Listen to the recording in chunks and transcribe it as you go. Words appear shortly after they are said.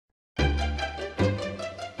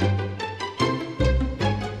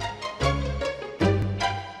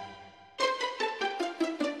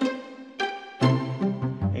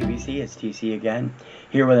everybody, it's TC again,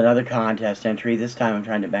 here with another contest entry. This time I'm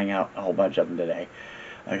trying to bang out a whole bunch of them today,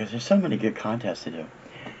 because there's so many good contests to do.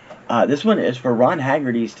 This one is for Ron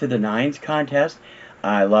Haggerty's To the Nines contest.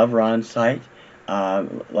 I love Ron's site,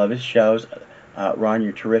 love his shows. Ron,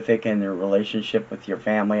 you're terrific in your relationship with your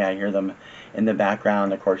family. I hear them in the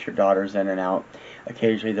background. Of course, your daughter's in and out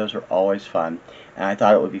occasionally. Those are always fun, and I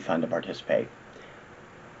thought it would be fun to participate.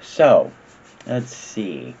 So, let's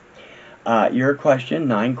see. Your question,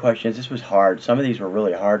 9 questions. This was hard. Some of these were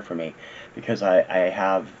really hard for me because I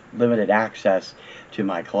have limited access to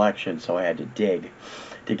my collection, so I had to dig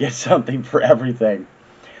to get something for everything.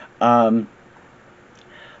 Starting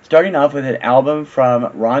off with an album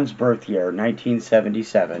from Ron's birth year,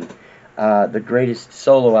 1977. The greatest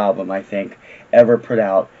solo album, I think, ever put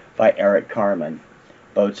out by Eric Carmen,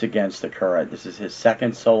 Boats Against the Current. This is his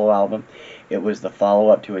second solo album. It was the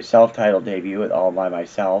follow-up to his self-titled debut with All By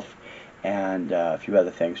Myself, and a few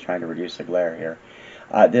other things, trying to reduce the glare here.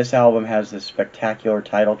 This album has this spectacular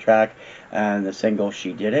title track and the single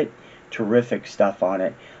She Did It. Terrific stuff on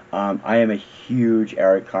it. I am a huge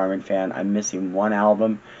Eric Carmen fan. I'm missing one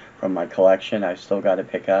album from my collection I've still got to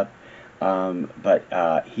pick up,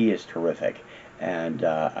 but he is terrific, and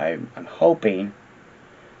I'm hoping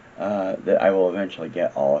that I will eventually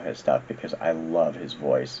get all of his stuff because I love his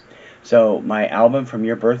voice. So my album from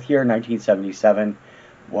your birth year, 1977,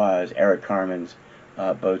 was Eric Carmen's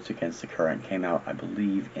Boats Against the Current. Came out, I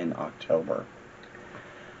believe, in October.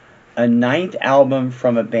 A 9th album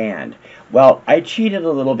from a band. Well, I cheated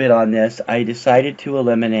a little bit on this. I decided to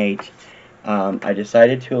eliminate live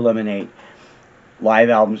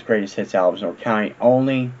albums, greatest hits albums, or counting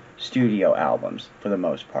only studio albums for the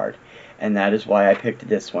most part. And that is why I picked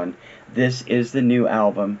this one. This is the new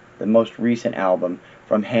album, the most recent album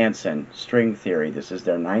from Hanson, String Theory. This is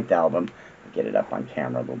their 9th album. I'll get it up on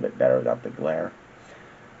camera a little bit better without the glare.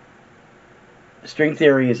 String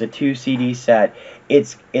Theory is a 2 CD set.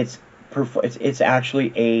 It's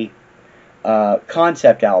actually a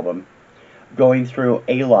concept album going through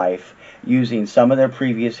a life using some of their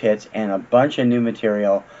previous hits and a bunch of new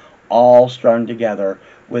material, all strung together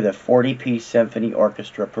with a 40-piece symphony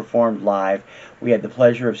orchestra performed live. We had the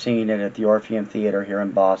pleasure of seeing it at the Orpheum Theater here in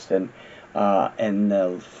Boston in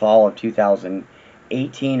the fall of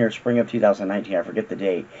 2018 or spring of 2019. I forget the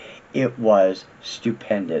date. It was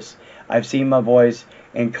stupendous. I've seen my boys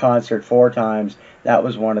in concert 4 times. That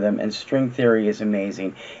was one of them, and String Theory is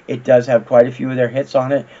amazing. It does have quite a few of their hits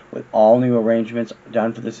on it, with all new arrangements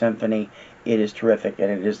done for the symphony. It is terrific,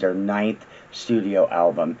 and it is their 9th studio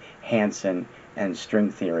album, Hanson and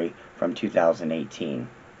String Theory, from 2018.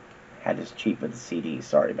 Had to cheat with the CD,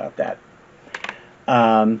 sorry about that.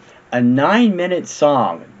 A 9-minute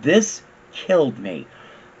song. This killed me,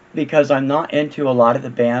 because I'm not into a lot of the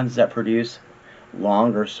bands that produce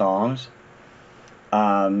longer songs.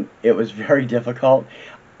 It was very difficult.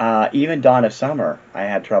 Even Dawn of Summer, I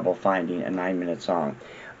had trouble finding a 9-minute song.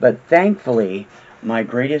 But thankfully, my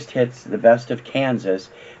greatest hits, The Best of Kansas,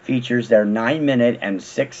 features their 9-minute and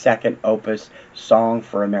 6-second opus, Song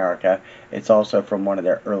for America. It's also from one of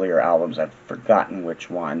their earlier albums. I've forgotten which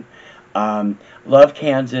one. Love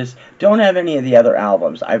Kansas. Don't have any of the other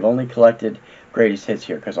albums. I've only collected greatest hits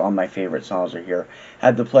here because all my favorite songs are here.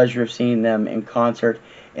 Had the pleasure of seeing them in concert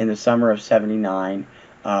in the summer of '79.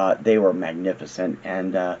 They were magnificent,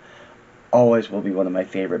 and always will be one of my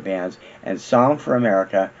favorite bands. And Song for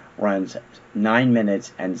America runs 9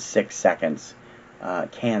 minutes and 6 seconds.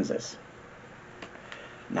 Kansas.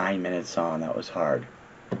 9-minute song. That was hard.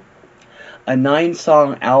 A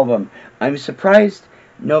 9-song album. I'm surprised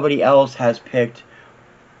nobody else has picked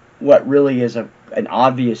what really is an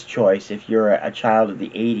obvious choice if you're a child of the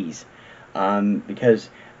 80s, because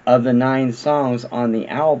of the 9 songs on the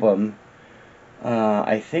album,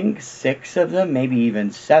 I think 6 of them, maybe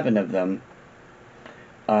even 7 of them,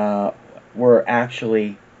 were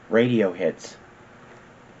actually radio hits.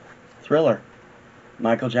 Thriller,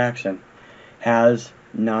 Michael Jackson, has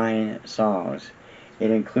 9 songs.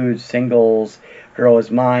 It includes singles Girl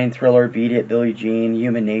Is Mine, Thriller, Beat It, Billie Jean,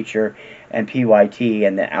 Human Nature, and PYT,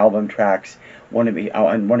 and the album tracks Wanna Be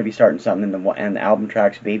Starting Something, and the album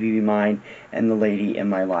tracks Baby Be Mine and The Lady in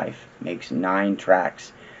My Life. Makes 9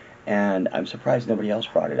 tracks, and I'm surprised nobody else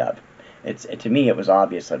brought it up. To me, it was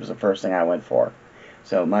obvious. That was the first thing I went for.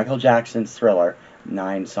 So Michael Jackson's Thriller,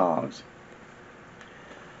 9 songs.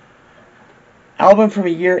 Album from a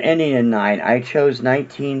year ending in 9. I chose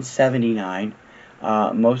 1979.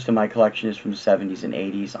 Most of my collection is from the 70s and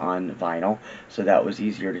 80s on vinyl, so that was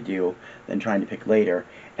easier to do than trying to pick later.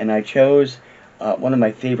 And I chose one of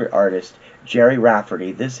my favorite artists, Jerry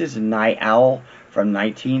Rafferty. This is Night Owl from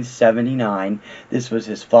 1979. This was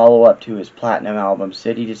his follow-up to his platinum album,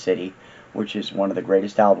 City to City, which is one of the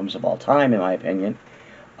greatest albums of all time, in my opinion.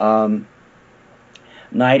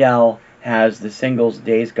 Night Owl has the singles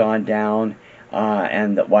Days Gone Down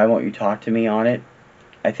and the Why Won't You Talk to Me on it.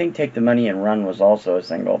 I think Take the Money and Run was also a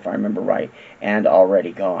single, if I remember right, and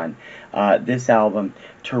Already Gone. This album,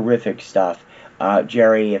 terrific stuff.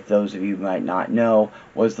 Jerry, if those of you might not know,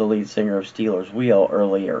 was the lead singer of Stealers Wheel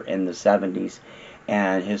earlier in the 70s,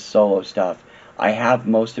 and his solo stuff. I have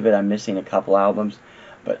most of it. I'm missing a couple albums,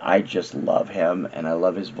 but I just love him, and I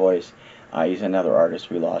love his voice. He's another artist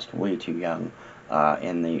we lost way too young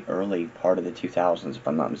in the early part of the 2000s, if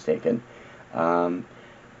I'm not mistaken.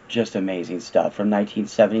 Just amazing stuff. From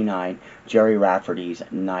 1979, Jerry Rafferty's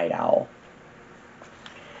Night Owl.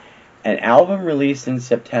 An album released in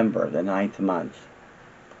September, the 9th month.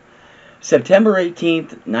 September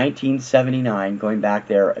 18th, 1979, going back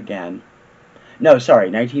there again. No, sorry,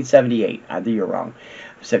 1978. You're wrong.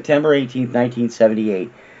 September 18th,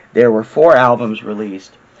 1978. There were 4 albums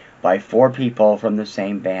released by 4 people from the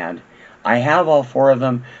same band. I have all 4 of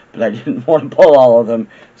them, but I didn't want to pull all of them,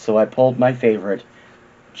 so I pulled my favorite,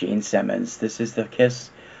 Gene Simmons. This is the Kiss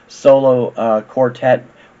solo quartet.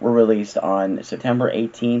 Were released on September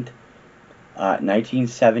 18th,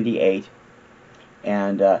 1978.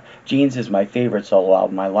 And Gene's is my favorite solo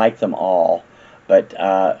album. I like them all. But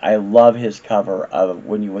I love his cover of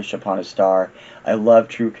When You Wish Upon a Star. I love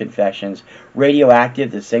True Confessions.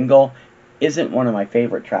 Radioactive, the single, isn't one of my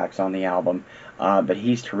favorite tracks on the album. But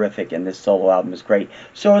he's terrific, and this solo album is great.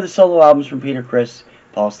 So are the solo albums from Peter Criss,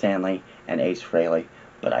 Paul Stanley, and Ace Frehley.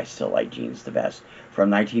 But I still like Gene's the best.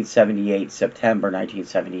 From 1978, September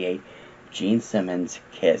 1978, Gene Simmons,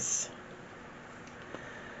 Kiss.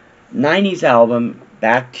 90s album,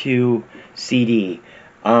 back to CD.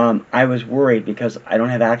 I was worried because I don't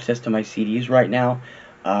have access to my CDs right now.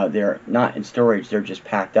 They're not in storage, they're just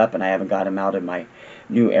packed up, and I haven't got them out in my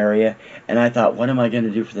new area. And I thought, what am I going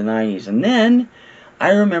to do for the 90s? And then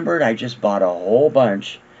I remembered I just bought a whole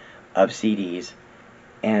bunch of CDs,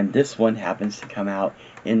 and this one happens to come out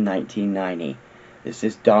in 1990. This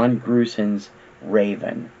is Don Grusin's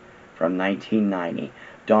Raven from 1990.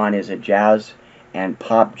 Don is a jazz and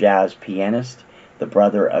pop jazz pianist, the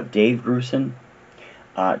brother of Dave Grusin.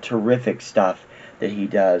 Terrific stuff that he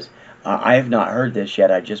does. I have not heard this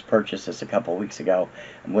yet. I just purchased this a couple weeks ago.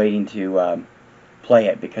 I'm waiting to play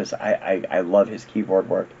it because I love his keyboard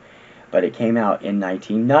work. But it came out in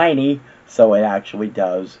 1990, so it actually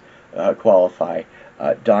does qualify.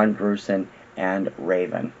 Don Grusin and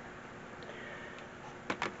Raven.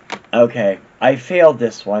 Okay, I failed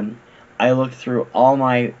this one. I looked through all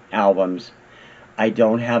my albums. I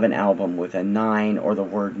don't have an album with a 9 or the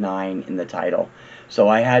word 9 in the title. So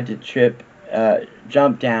I had to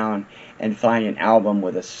jump down and find an album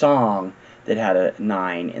with a song that had a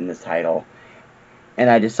 9 in the title. And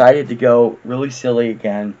I decided to go really silly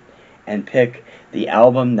again and pick the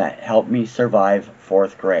album that helped me survive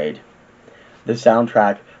 4th grade. The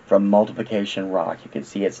soundtrack from Multiplication Rock. You can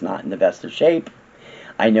see it's not in the best of shape.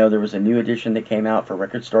 I know there was a new edition that came out for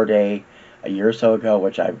Record Store Day a year or so ago,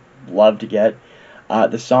 which I'd love to get.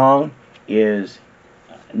 The song is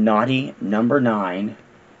Naughty Number 9.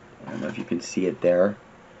 I don't know if you can see it there.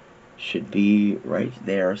 Should be right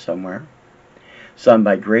there somewhere. Sung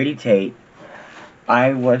by Grady Tate.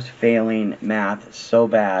 I was failing math so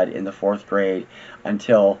bad in the 4th grade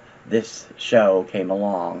until this show came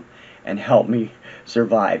along and helped me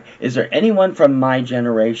survive. Is there anyone from my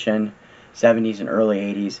generation, 70s and early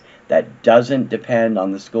 80s, that doesn't depend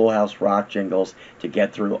on the Schoolhouse Rock jingles to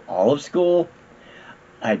get through all of school?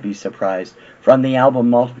 I'd be surprised. From the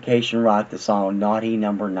album Multiplication Rock, the song Naughty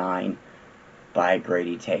Number 9 by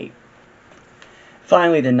Grady Tate.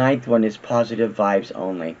 Finally, the 9th one is Positive Vibes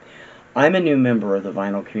Only. I'm a new member of the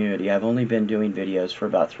vinyl community. I've only been doing videos for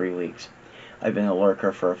about 3 weeks. I've been a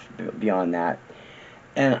lurker for beyond that.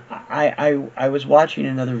 And I was watching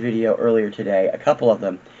another video earlier today, a couple of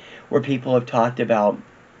them, where people have talked about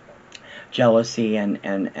jealousy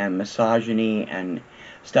and misogyny and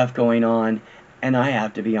stuff going on. And I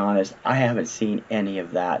have to be honest, I haven't seen any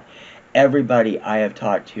of that. Everybody I have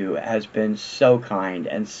talked to has been so kind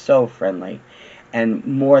and so friendly and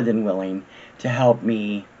more than willing to help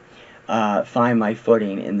me find my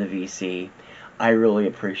footing in the VC. I really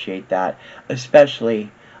appreciate that,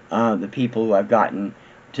 especially the people who I've gotten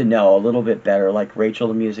to know a little bit better, like Rachel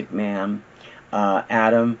the Music Man,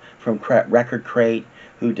 Adam from Record Krate,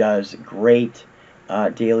 who does great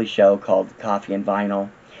daily show called Coffee and Vinyl.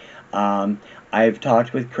 I've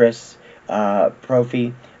talked with Chris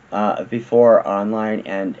Propfe before online,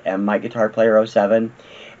 and My Guitar Player 07,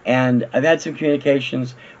 And I've had some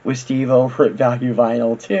communications with Steve over at Value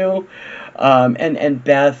Vinyl too, and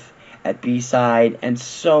Beth at B-Side, and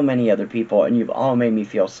so many other people, and you've all made me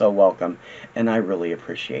feel so welcome, and I really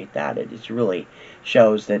appreciate that. It really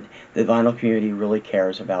shows that the vinyl community really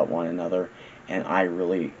cares about one another, and I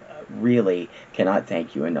really, really cannot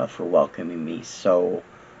thank you enough for welcoming me so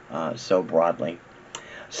broadly.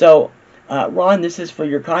 So, Ron, this is for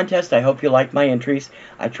your contest. I hope you like my entries.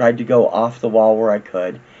 I tried to go off the wall where I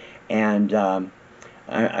could, and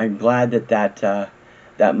I'm glad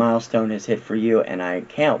that milestone has hit for you, and I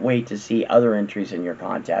can't wait to see other entries in your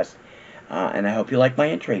contest. And I hope you like my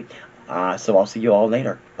entry. So I'll see you all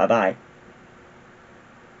later. Bye-bye.